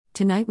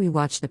Tonight we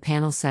watched the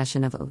panel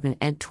session of Open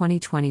Ed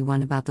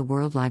 2021 about the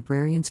World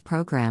Librarians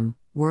program,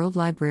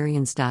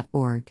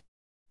 worldlibrarians.org.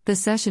 The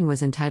session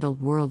was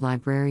entitled World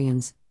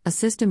Librarians, a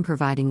system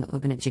providing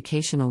open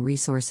educational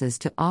resources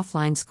to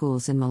offline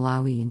schools in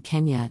Malawi and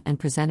Kenya, and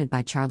presented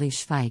by Charlie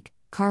Schweik,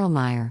 Carl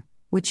Meyer,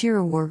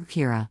 Wachira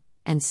Warukira,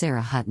 and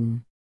Sarah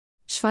Hutton.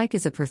 Schweik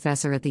is a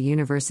professor at the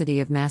University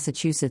of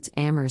Massachusetts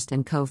Amherst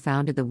and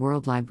co-founded the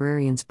World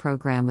Librarians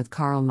program with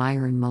Carl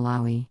Meyer in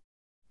Malawi.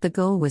 The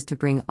goal was to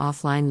bring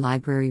offline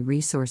library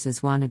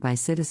resources wanted by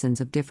citizens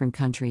of different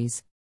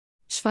countries.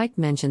 Schweik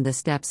mentioned the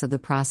steps of the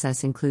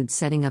process include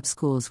setting up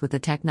schools with the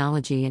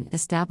technology and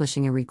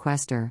establishing a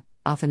requester,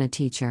 often a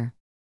teacher.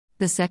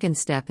 The second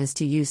step is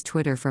to use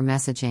Twitter for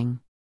messaging.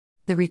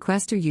 The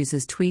requester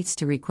uses tweets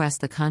to request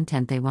the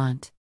content they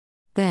want.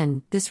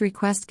 Then, this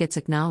request gets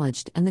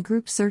acknowledged and the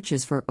group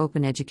searches for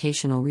open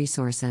educational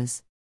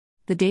resources.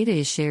 The data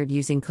is shared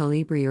using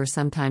Colibri or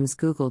sometimes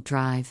Google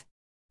Drive.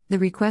 The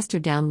requester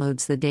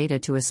downloads the data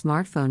to a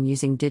smartphone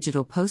using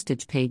digital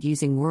postage paid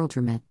using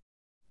WorldRemit.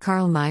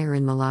 Carl Meyer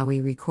in Malawi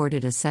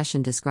recorded a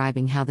session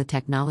describing how the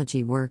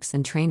technology works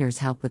and trainers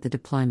help with the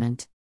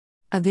deployment.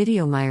 A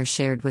video Meyer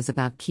shared was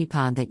about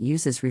Keypod that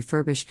uses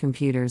refurbished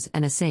computers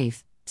and a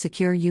safe,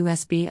 secure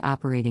USB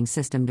operating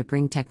system to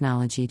bring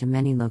technology to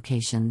many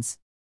locations.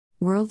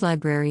 World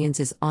Librarians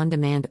is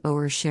on-demand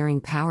OER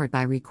sharing powered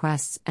by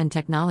requests and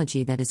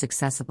technology that is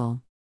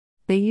accessible.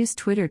 They use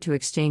Twitter to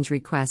exchange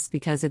requests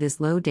because it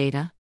is low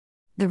data.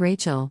 The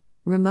Rachel,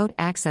 remote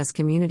access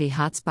community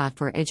hotspot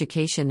for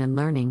education and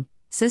learning,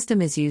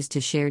 system is used to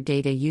share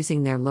data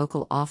using their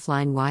local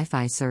offline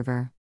Wi-Fi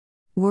server.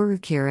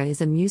 Warukira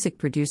is a music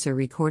producer,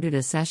 recorded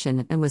a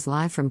session and was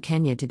live from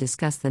Kenya to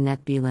discuss the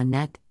NetBila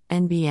Net,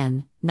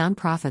 NBN,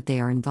 nonprofit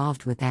they are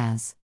involved with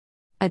as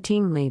a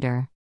team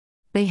leader.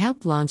 They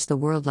helped launch the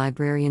World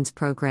Librarians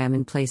program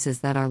in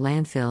places that are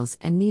landfills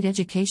and need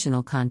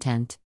educational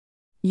content.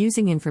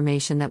 Using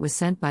information that was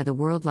sent by the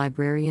World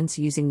Librarians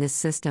using this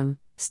system,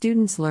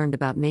 students learned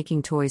about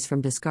making toys from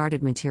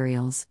discarded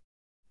materials.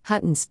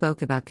 Hutton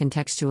spoke about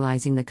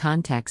contextualizing the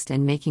context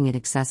and making it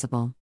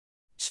accessible.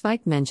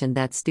 Schweik mentioned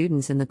that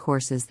students in the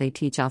courses they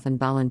teach often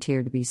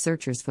volunteer to be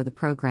searchers for the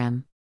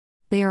program.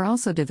 They are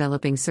also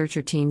developing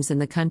searcher teams in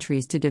the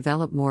countries to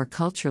develop more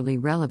culturally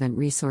relevant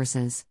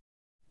resources.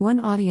 One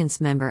audience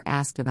member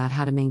asked about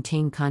how to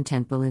maintain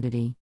content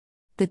validity.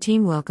 The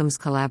team welcomes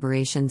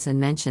collaborations and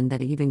mentioned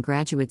that even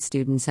graduate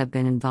students have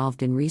been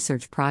involved in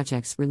research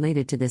projects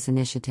related to this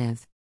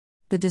initiative.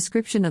 The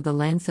description of the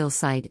landfill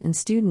site and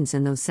students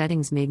in those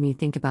settings made me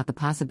think about the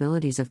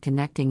possibilities of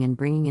connecting and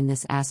bringing in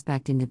this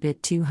aspect into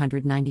Bit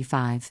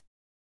 295.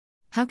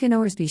 How can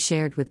OERs be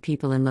shared with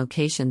people in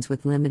locations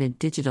with limited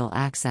digital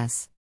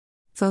access?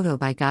 Photo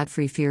by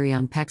Godfrey Fury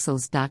on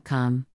Pexels.com.